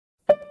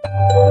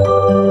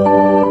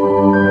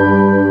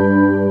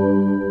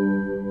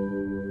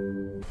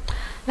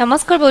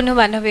নমস্কাৰ বন্ধু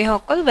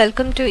বান্ধৱীসকল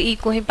welcome to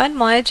ekuhipath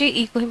মই আজি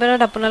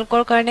ekuhipathত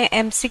আপোনালোকৰ কাৰণে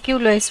এমসিকিউ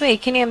লৈছো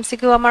এইখিনি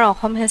এমসিকিউ আমাৰ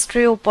অসম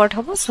হিষ্ট্ৰীৰ ওপৰত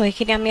হ'ব সো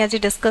এইখিনি আমি আজি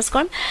ডিসকাস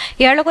কৰিম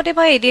ইয়াৰ লগতে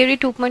মই ADRE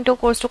 2.0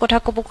 কোৰ্সটো কথা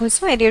ক'ব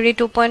খুজিছো ADRE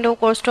 2.0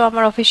 কোৰ্সটো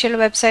আমাৰ অফিচিয়েল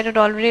ৱেবছাইটত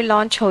অলৰেডি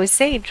লঞ্চ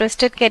হৈছে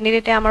ইন্টাৰেষ্টেড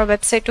ক্যান্ডিডেটে আমাৰ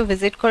ৱেবছাইটটো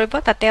ভিজিট কৰিব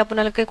তাতে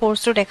আপোনালোকে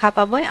কোৰ্সটো দেখা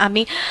পাব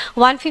আমি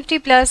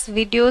 150 প্লাস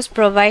ভিডিওস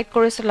প্ৰভাইড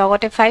কৰিছো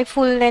লগতে 5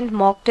 ফুল লেন্থ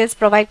মক টেষ্ট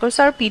প্ৰভাইড কৰিছো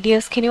আৰু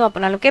PDFs খিনিও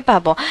আপোনালোকে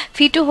পাব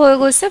ফিটো হৈ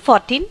গৈছে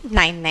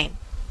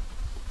 1499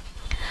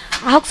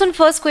 Ahokson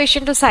first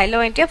question to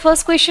Silo India.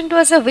 First question to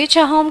us which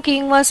Ahom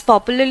king was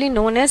popularly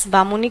known as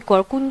Bamuni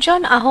Kor?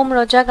 Kunjon Ahom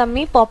Raja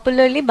Gami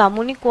popularly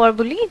Bamuni Kor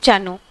Buli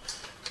Jano.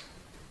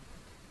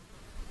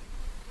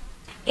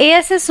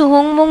 ASS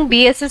Suhungmung,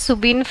 BSS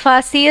Subinfa,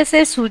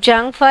 CSS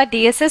Sujangfa,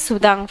 DSS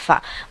Sudangfa.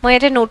 মই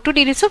এটা note two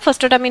দিছো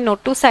ফার্স্টত আমি note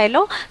two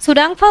চাইলো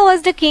Sudangfa was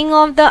the king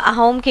of the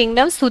Ahom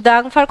kingdom.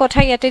 Sudangfar কথা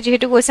ইয়াতে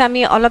যেহেতু কৈছে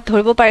আমি অলপ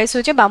ধৰিব পাৰিছো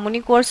যে বামুনি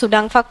কোৰ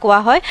Sudangfa কোৱা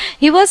হয়.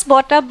 He was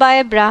brought up by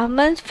a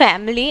Brahmin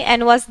family and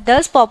was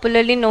thus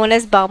popularly known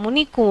as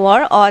Bamuni Kor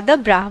or the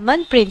Brahmin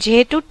prince.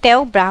 যেহেতু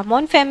তেওঁ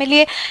ব্ৰাহ্মণ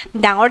ফ্যামিলিয়ে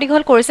ডাঙৰ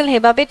দীঘল কৰিছিল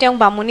হেবাবে তেওঁ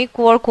বামুনি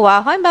কোৰ কোৱা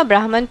হয় বা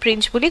ব্ৰাহ্মণ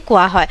প্ৰিন্স বুলি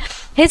কোৱা হয়.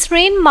 His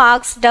reign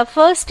marks the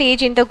first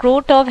stage in the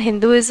growth of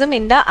Hinduism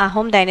in the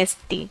Ahom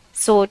dynasty.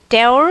 So,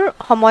 তেওঁৰ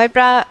সময়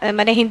পৰা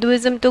মানে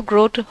হিন্দুইজম to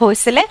growth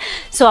হৈছিলে.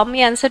 So, আমি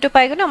আনসাৰটো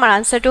পাই গলো আমাৰ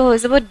আনসাৰটো হৈ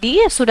যাব ডি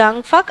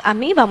Sudangfak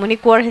আমি বামুনি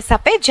কোৰ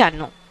হিচাপে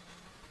জানো.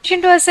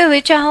 Question to us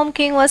which Ahom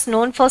king was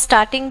known for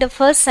starting the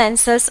first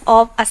census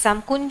of Assam?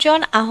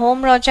 Kunjon Ahom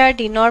Rajar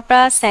dinor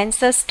pra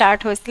census start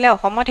hoisile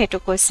Ahomot hetu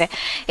koise.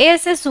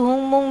 ASS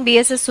Suhungmung,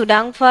 BSS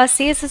Sudangfa,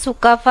 CSS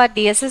Sukafa,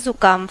 DSS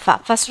Sukamfa.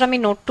 First ami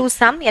note to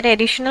sum yata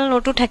additional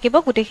note to thakibo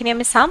gutekhini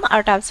ami sum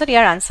aru tar pisot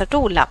yar answer to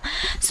ulam.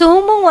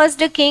 Suhungmung was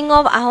the king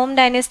of Ahom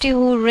dynasty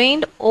who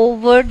reigned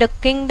over the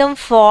kingdom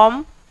from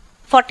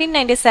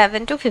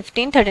 1497 to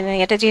 1539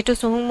 yata jehetu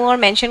Suhungmungor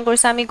mention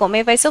korisa ami gome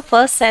paiso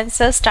first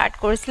census start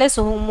korisile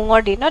Suhungmungor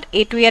dinot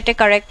etu yate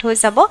correct hoi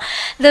jabo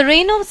the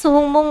reign of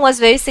Suhungmung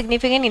was very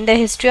significant in the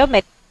history of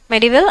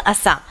medieval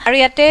Assam aru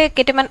yate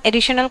keteman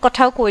additional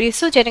kothao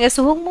korisu jenenge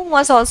Suhungmung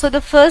was also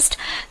the first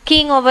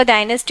king of a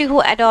dynasty who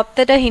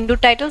adopted a Hindu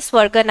title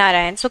Swarga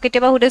Narayan so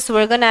keteba hude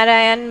Swarga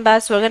Narayan ba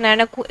Swarga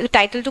Narayan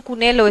title to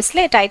kune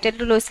loisile title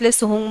to loisile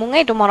Suhungmung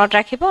etu monot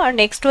rakhibo aru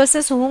next was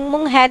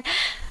Suhungmung had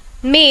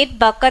made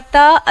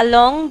Bakata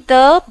along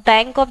the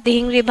bank of the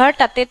Hing river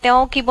tate teo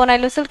ki banai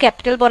loisil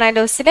capital banai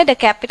loisile the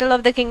capital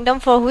of the kingdom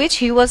for which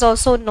he was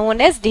also known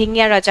as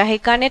Dhingya Raja he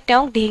karone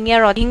teo Dhingya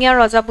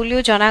Raja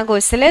buliu jana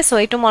goisile so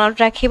etu monot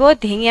rakhibo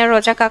Dhingya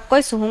Raja kak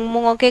koi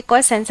Suhungmung ke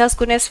koi census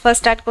kune first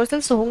start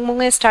korisil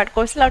Suhungmung start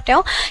korisil aru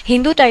teo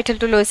Hindu title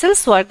to loisil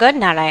Swarga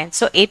Narayan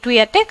so etu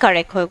yate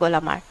correct hoi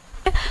gol amar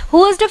Who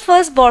was the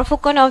first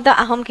Borfukon of the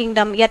Ahom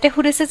kingdom? Yate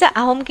hudise je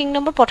Ahom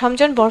kingdom or prothom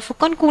jon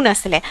Borfukon kun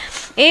asile.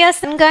 A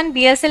Asangan,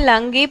 B as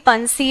Langi,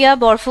 Pansia,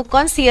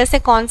 Borfukon, C as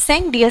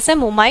Konseng, D as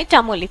Mumai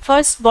Tamoli.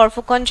 First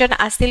Borfukon jon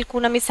asil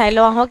kun ami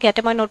sailo ahok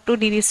yate ma note to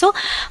dirisu.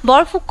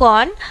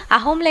 Borfukon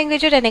Ahom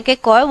language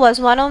eneke koi was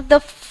one of the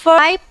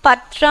 5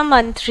 patra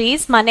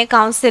mantris mane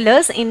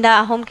councillors in the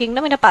Ahom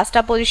kingdom in a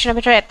pasta position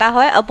bhitor eta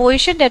hoy a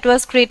position that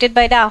was created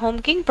by the Ahom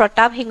king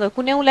Pratap Singh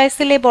kune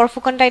ulaisile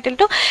Borfukon title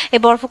to a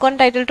Borfukon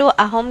title to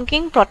Ahom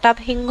king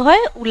Pratap Singh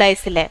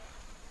ulaisile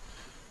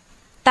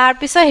tar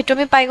piso hetu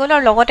mi pai golo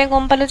logote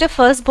gom palu je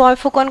first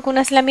Borfukon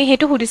kun asile ami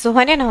hetu hudisu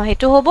hoy ne no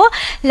hetu hobo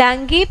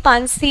Langi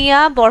Pansia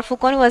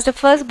Borfukon was the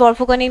first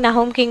Borfukon in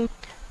Ahom king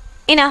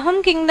In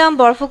Ahom kingdom,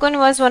 Borfukon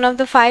was one of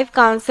the 5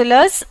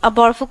 councillors.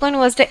 Borfukon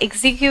was the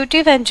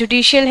executive and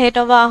judicial head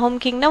of Ahom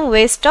kingdom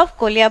west of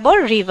Koliabor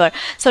river.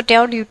 So,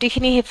 teo duty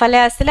khini hefale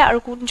asile aru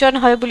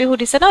kunjon hoy buli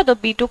hudise na to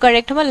B2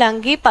 correct hobo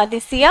Langi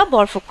Panisia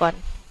Borfukon.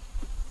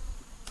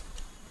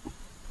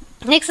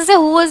 Next is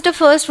who was the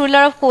first ruler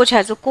of Koch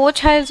Hazur? Koch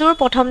Hazur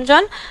prothom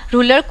jon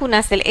ruler kun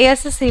asil? A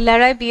as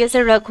Silarai, B as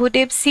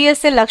Raghudev, C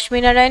as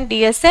Lakshmi Narayan,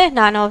 D as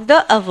none of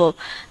the above.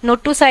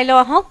 Note to silo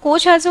aho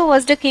Koch Hazur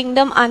was the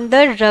kingdom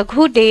under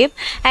Raghudev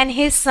and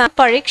his son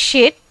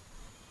Parikshit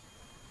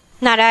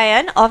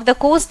Narayan of the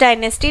Koch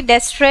dynasty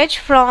that stretched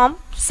from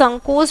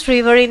Sankos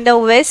river in the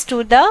west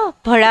to the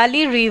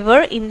Bharali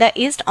river in the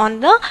east on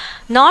the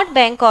north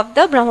bank of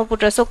the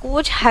Brahmaputra. So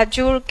Koch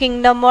Hazur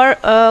kingdom or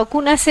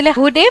kun asile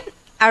Raghudev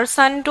Our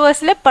son to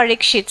asile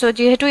Parikshit. So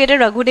jehetu yete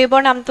Raghudevor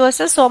naam to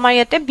ase so amar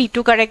yete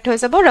B2 correct hoy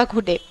jabo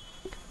Raghudev.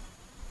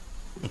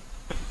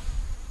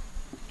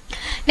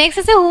 Next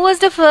is who was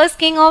the first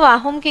king of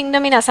Ahom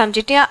kingdom in Assam?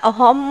 Jetia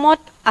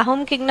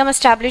Ahom kingdom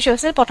established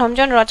hoisil prothom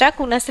jon raja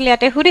kun asil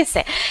yate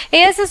hudise.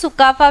 A as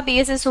Sukafa, B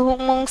as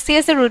Suhungmung, C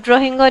as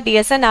Rudrasingha, D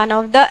as none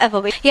of the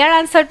above. Yar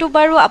answer to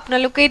baru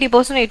apnaloke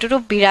dibosun etu to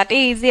birate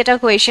easy eta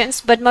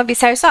questions but ma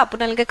bisariso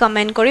apnaloke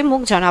comment kori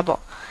muk janabo.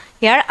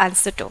 Yar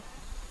answer to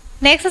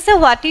Next is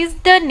what is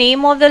the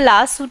name of the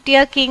last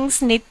Sutia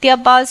kings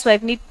Nityapal's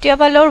wife?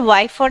 Nityapalor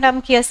wife or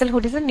naam ki asil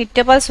hudise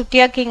Nityapal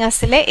Sutia king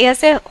asile. A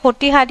ase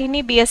Hoti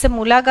Hadini, B ase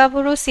Mula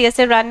Gaburu, C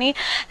ase Rani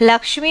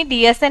Lakshmi,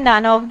 D ase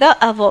none of the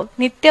above.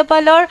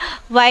 Nityapalor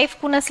wife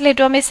kun asile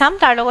etu ami sam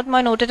tar logot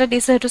moi note eta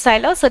dise etu sai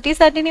lo. Sati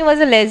Hadini was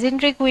a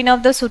legendary queen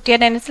of the Sutia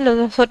dynasty.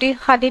 Sati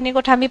Hadini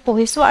kotha ami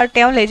pohisu ar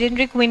teo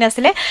legendary queen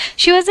asile.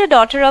 She was the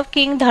daughter of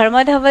King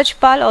Dharmadhavaj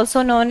Pal,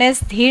 also known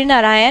as Dhir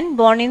Narayan,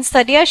 born in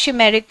Sadia. She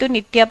married to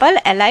Nityapal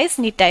Allies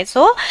Nitai.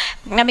 So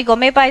আমি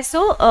গমে পাইছো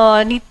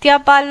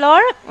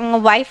নিত্যাপালৰ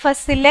wife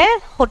আছিল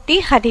হতি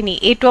হাদিনী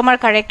এটো আমাৰ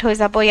correct হৈ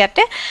যাব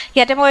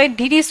ইয়াতে মই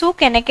দি দিছো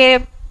কেনেকে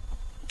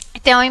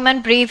তেওঁ ইমান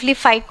ব্রেভলি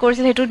ফাইট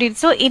কৰিছিল হেতু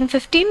দিছো in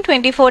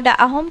 1524 the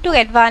Ahom took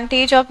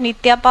advantage of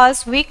Nityapal's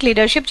weak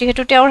leadership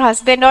যেহেতু তেওঁৰ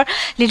হাজবেণ্ডৰ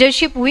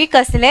লিডাৰশিপ উইক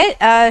আছিল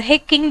হে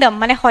কিংডম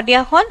মানে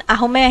হদিয়াখন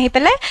আহোমে আহি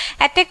পেলাই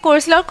অ্যাটাক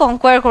কৰিছিল আৰু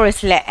কনকুৱাৰ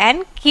কৰিছিল এন্ড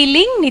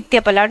কিলিং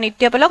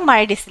নিত্যপালক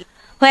মাৰি দিছিল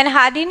When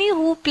Hadini,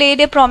 who played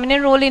a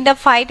prominent role in the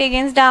fight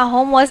against the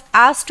Ahom, was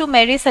asked to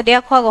marry Sadia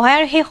Khwa Gohai,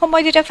 he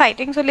homoy jeta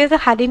fighting choli ase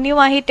Hadini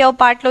ahi teo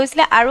part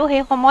loisile aru he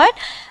homoyt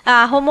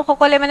Ahom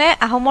hokole mane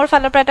Ahomor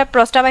falor pra eta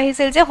prostab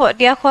ahisil je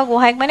Sadia Khwa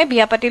Gohai mane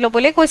biya pati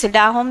lobole koisil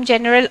the Ahom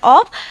general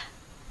of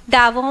the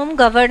Ahom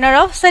governor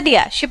of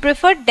Sadia. She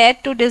preferred death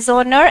to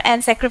dishonor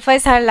and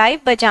sacrifice her life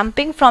by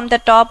jumping from the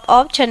top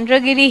of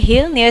Chandragiri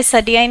hill near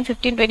Sadia in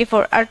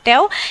 1524. Ar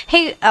teo he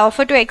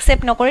offer to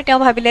accept nokore teo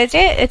bhabile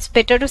je it's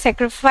better to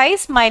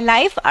sacrifice my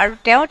life ar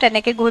teo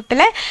teneke goi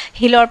pelai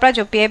hillor pra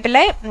jopiai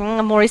pelai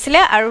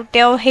morisile aru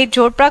teo he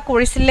jor pra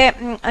korisile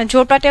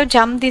jor pra teo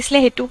jump disile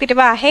hetu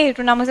kiteba ahe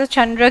hetu nam hoise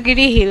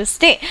Chandragiri hills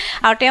de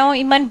ar teo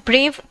iman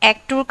brave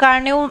actor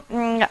karneu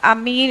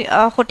ami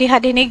Hoti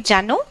Hadinik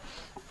janu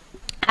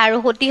আৰু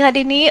হতি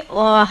হাদিনী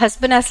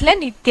husband আসলে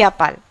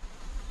নিত্যাপাল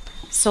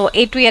so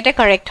এটু ইয়াতে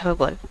correct হৈ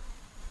গল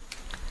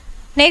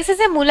next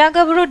আছে মুলা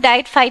গাবৰু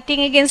died fighting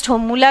against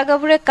home মুলা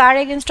গাবৰুৱে কাৰ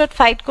এগেইনস্টত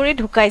fight কৰি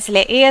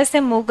ঢুকাইছিলে এ আছে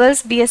মুগলস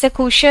বি আছে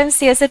কুশন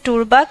সি আছে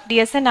তুৰবাক ডি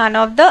আছে নান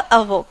অফ দ্য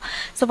অভৱ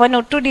সো মই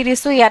নোটটো দি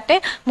দিছো ইয়াতে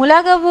মুলা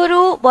গাবৰু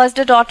was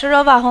the daughter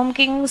of Ahom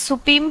king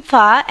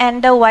Supimfa and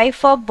the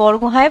wife of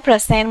Borgohain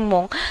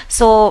প্ৰসেনমুং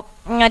so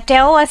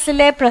Teo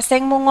asile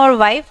Prasengmungor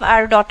wife,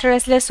 our daughter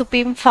asile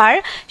Supimfar.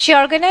 She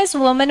organized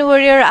woman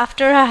warrior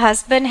after her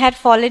husband had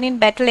fallen in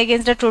battle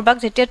against the Turbak.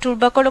 Jetia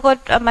Turbakor logot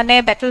mane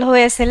battle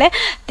hoy asile.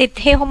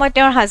 Tethe homoy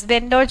her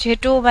husbandor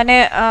jehetu mane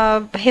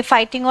he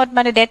fighting out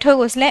mane death hoy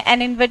gosile and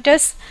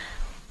invaders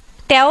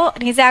Teo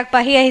নিজে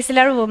আগবাঢ়ি আহিছিল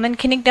আৰু women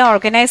খিনিক তেওঁ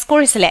অৰ্গানাইজ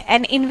কৰিছিল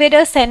and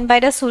invaders sent by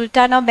the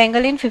Sultan of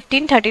Bengal in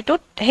 1532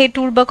 হে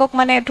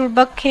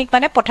তুৰবাক খিনিক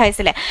মানে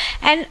পঠাইছিল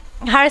and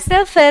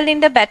herself fell in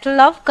the battle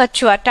of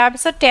Kachua তাৰ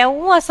পিছত তেওঁ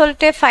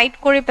আসলতে ফাইট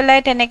কৰি পেলাই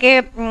তেনেকে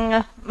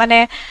মানে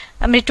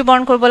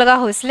মৃত্যুবৰণ কৰিব লগা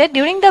হৈছিল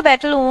during the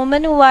battle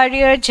women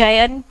warrior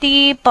Jayanti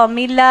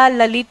Pamila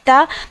Lalita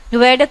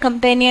were the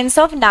companions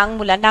of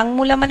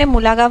Nangmula মানে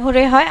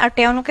মুলাগাভৰে হয় আৰু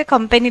তেওঁলোকে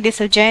কোম্পানী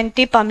দিছিল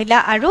Jayanti Pamila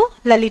আৰু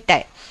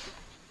Lalitai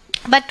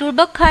But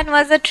Turbak Khan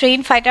was a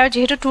trained fighter.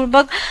 Jehetu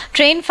Turbak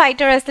trained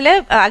fighter asile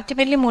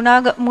ultimately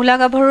Mula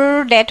Gabhurur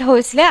death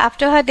hoisile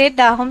after her death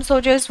the Ahom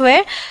soldiers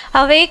were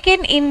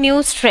awakened in new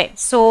strength.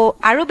 So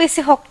aru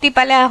besi shakti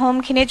pale Ahom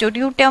khine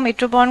jodiu teo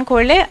mrityoborn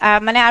korile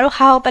mane aru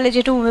saho pale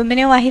jehetu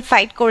womeneu ahi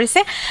fight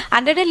korise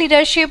under the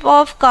leadership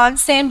of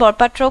Kansen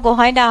Borpatro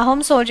Gohai the Ahom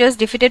soldiers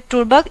defeated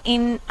Turbak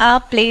in a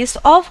place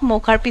of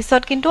Mokhar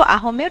pisot kintu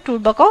Ahome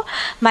Turbako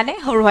mane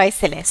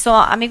horuaisile. So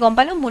ami gom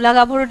palu Mula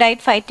Gabhurur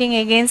died fighting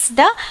against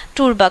the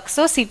Turbak.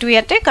 So C2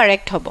 yate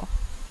correct hobo.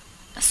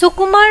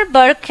 Sukumar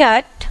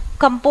Barkhat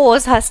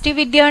composed Hasti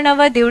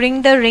Vidyanava during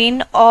the reign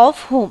of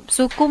whom?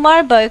 Sukumar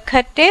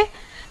Barkhate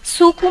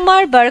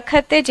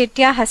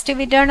jetia Hasti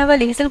Vidyanava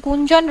likhisil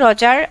kunjon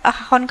rojar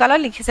honkala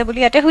likhise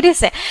boli yate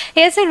hudise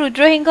A ase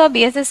Rudrasingha B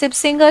ase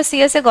Sipsingha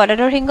C ase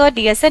Godadharsingha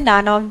D ase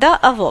none of the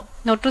above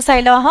note to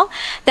sailo ahong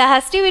the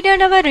Hasti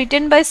Vidyanava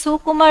written by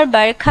Sukumar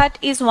Barkhat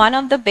is one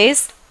of the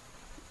best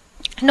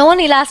known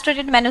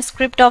illustrated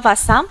manuscript of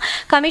Assam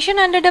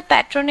commissioned under the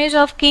patronage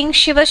of King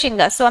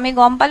Shivasingha. So ami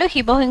gom palo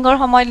Shivasingor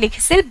homoy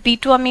likhisil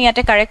B2 ami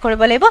yate correct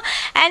koribo laibo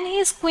and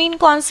his queen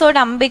consort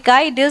Ambika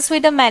deals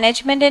with the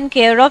management and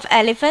care of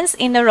elephants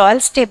in the royal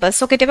stables.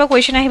 So keteba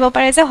question ahibo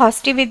pare je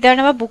Hasti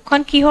Vidyanava book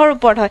khon kihor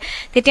upor hoy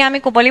tetia ami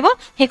kobolibo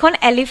hekhon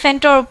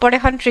elephantor upor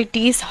ekhon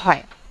treatise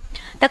hoy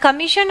The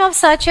commission of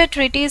such a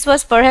treatise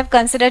was perhaps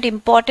considered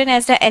important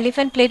as the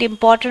elephant played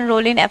important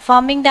role in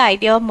affirming the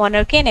idea of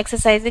monarchy and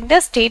exercising the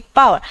state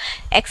power.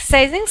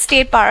 Exercising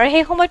state power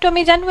he homoyto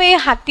ami janu ei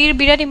hatir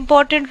birat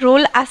important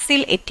role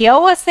asil etiao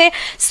ase.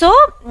 So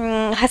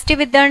Hasti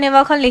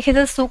Vidyanava khon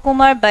likhisil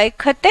Sukumar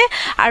Barkhate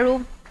aru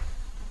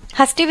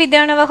Hasti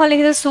Vidyanava khon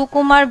likhisil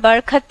Sukumar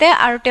Barkhate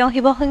aru teo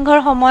Shivasinghor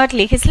homoyot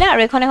likhisile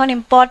aru ekhon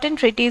important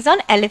treatise on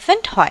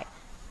elephant hoy.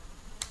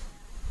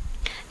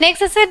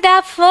 Next is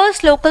the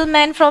first local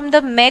man from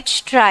the Mech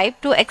tribe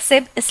to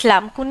accept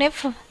Islam. Kune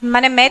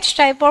mane Mech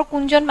tribe or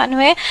kunjon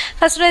manue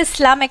first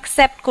Islam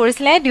accept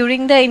korisile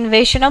during the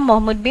invasion of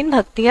Muhammad bin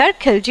Bakhtiyar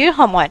Khiljir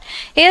homoyt.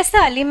 Yes,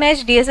 Ali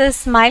Mech, DS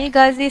Ismail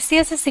Ghazi,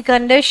 CS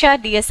Sikandar Shah,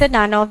 DS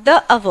none of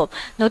the above.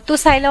 Notu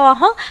sailo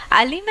aho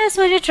Ali Mech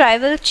was a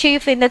tribal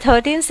chief in the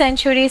 13th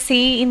century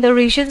CE in the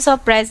regions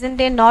of present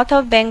day north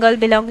of Bengal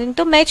belonging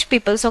to Mech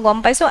people. So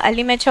gom paiso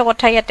Ali Mech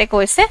kotha yate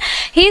koise.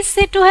 He is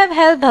said to have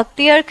helped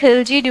Bakhtiyar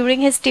Khilji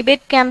during his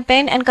Tibet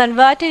campaign and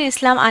converted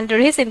Islam under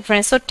his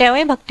influence. So teo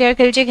Bakhtiyar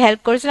Khilji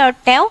help korisil aru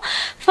teo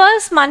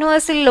first manu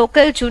asil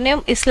local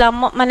june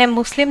Islam mane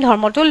Muslim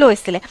dharmo to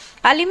loisile.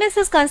 Ali Mech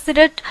is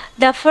considered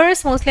the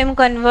first Muslim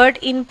convert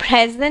in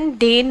present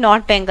day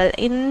North Bengal.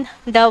 In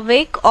the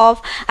wake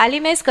of Ali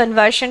Mech's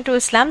conversion to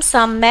Islam,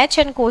 some Mech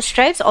and Coast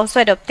tribes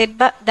also adopted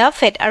the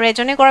faith. Aru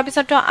ejone kora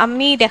pisot to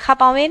ami dekha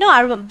pawe no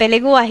aru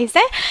belegu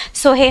ahise.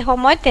 So he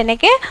homoyt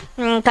teneke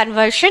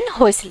conversion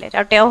hoisile.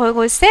 Aru teo hoi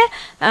goise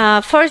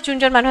first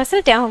junjon manu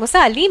asil teo hoi goise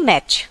Ali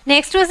Mech.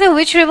 Next was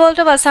which revolt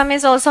of Assam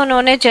is also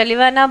known as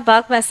Jallianwala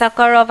Bagh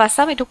massacre of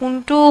Assam. Itu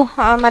kuntu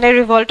mane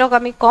revolt ok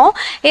ami ko.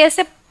 E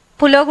ase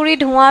Pulaguri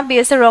Dhua,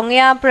 BS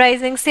Rongya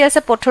uprising, CS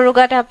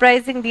Pothorugat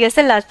uprising, DS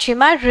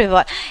Lachima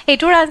revolt.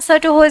 Etur answer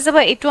to ho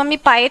jaba etu ami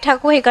paye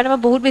thaku hekane ma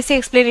bahut beshi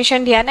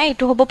explanation dia na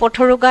etu hobo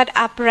Pothorugat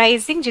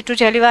uprising jetu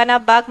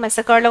Jallianwala Bagh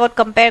massacre logot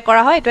compare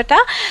kora hoy etu eta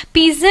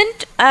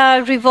peasant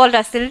revolt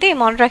asil de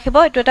mon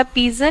rakhibo etu eta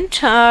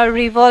peasant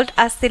revolt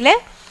asile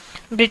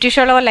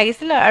Britishৰ লগত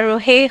লাগিছিল আৰু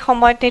সেই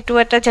সময়তে এটো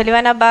এটা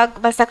Jallianwala Bagh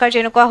massacre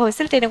যেনেকুৱা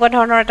হৈছিল তেনেকুৱা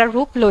ধৰণৰ এটা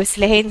ৰূপ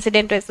লৈছিল সেই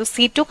ইনসিডেন্ট এটো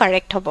সি টু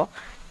কাৰেক্ট হ'ব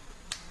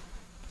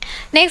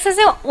Next is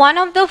one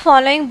of the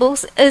following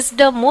books is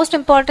the most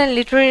important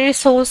literary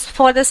source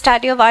for the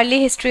study of early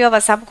history of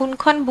Assam.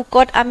 Kunkhon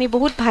bookot ami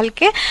bahut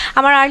bhalke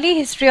amar early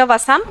history of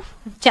Assam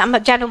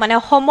janu mane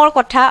homor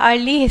kotha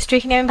early history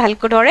khini ami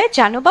bhalko dore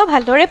janu ba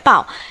bhal dore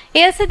pao.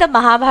 A is the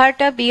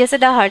Mahabharata, B is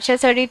the Harsha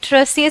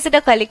Charitra, C is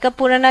the Kalika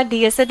Purana,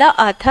 D is the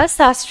Artha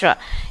Shastra.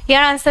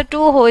 Here answer to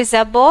hoi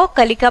jabo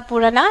Kalika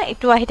Purana.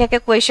 Etu ahi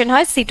thake question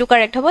hoy C to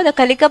correct hobo. The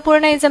Kalika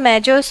Purana is a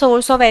major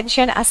source of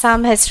ancient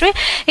Assam history.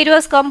 It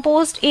was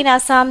composed in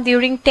Assam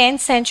during 10th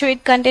century.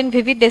 It contained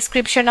vivid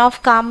description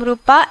of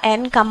Kamrupa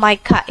and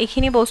Kamaikha.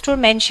 Ekhini bostur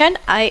mention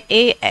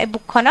a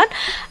book khonot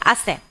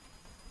ase.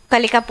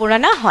 Kalika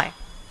Purana hoy.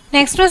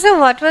 Next was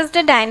what was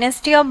the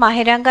dynasty of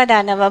Mahiranga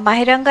Danava?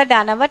 Mahiranga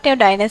Danava teo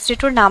dynasty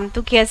tur naam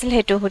tu ki asil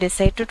hetu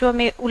hurise. Etu to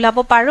ami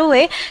ulabo paru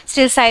e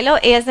still silo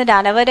A as the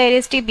Danava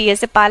dynasty, B as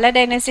the Pala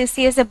dynasty,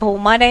 C as the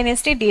Bhoma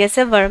dynasty, D as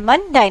the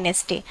Varman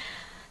dynasty.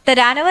 The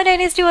Danava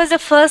dynasty was the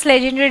first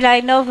legendary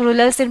line of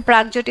rulers in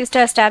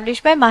Pragjyotishta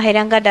established by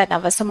Mahiranga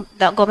Danava. So,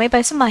 gome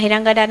paisu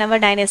Mahiranga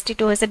Danava dynasty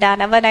to is the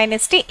Danava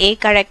dynasty. A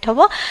correct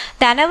hobo.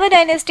 Danava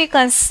dynasty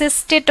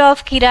consisted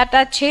of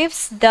Kirata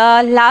chiefs,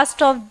 the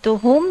last of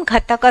whom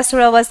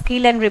Ghatakasura was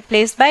killed and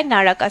replaced by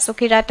Naraka. So,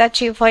 Kirata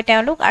chief hoy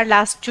teoluk ar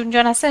last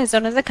junjon ase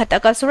ejon ase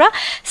Ghatakasura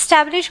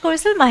established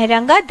korisil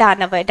Mahiranga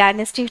Danava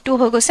dynasty to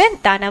hoi gose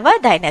Danava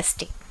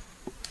dynasty.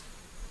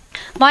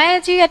 মই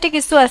আজি ইয়াতে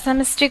কিছু Assam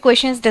history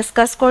questions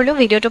discuss কৰিলো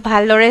ভিডিওটো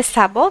ভালদৰে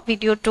চাব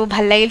ভিডিওটো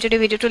ভাল লাগিল যদি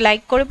ভিডিওটো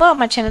লাইক কৰিব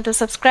আমাৰ চেনেলটো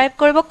সাবস্ক্ৰাইব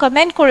কৰিব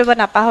কমেন্ট কৰিব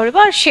নাপাহৰিব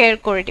আৰু শেয়াৰ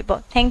কৰি দিব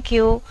থ্যাংক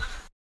ইউ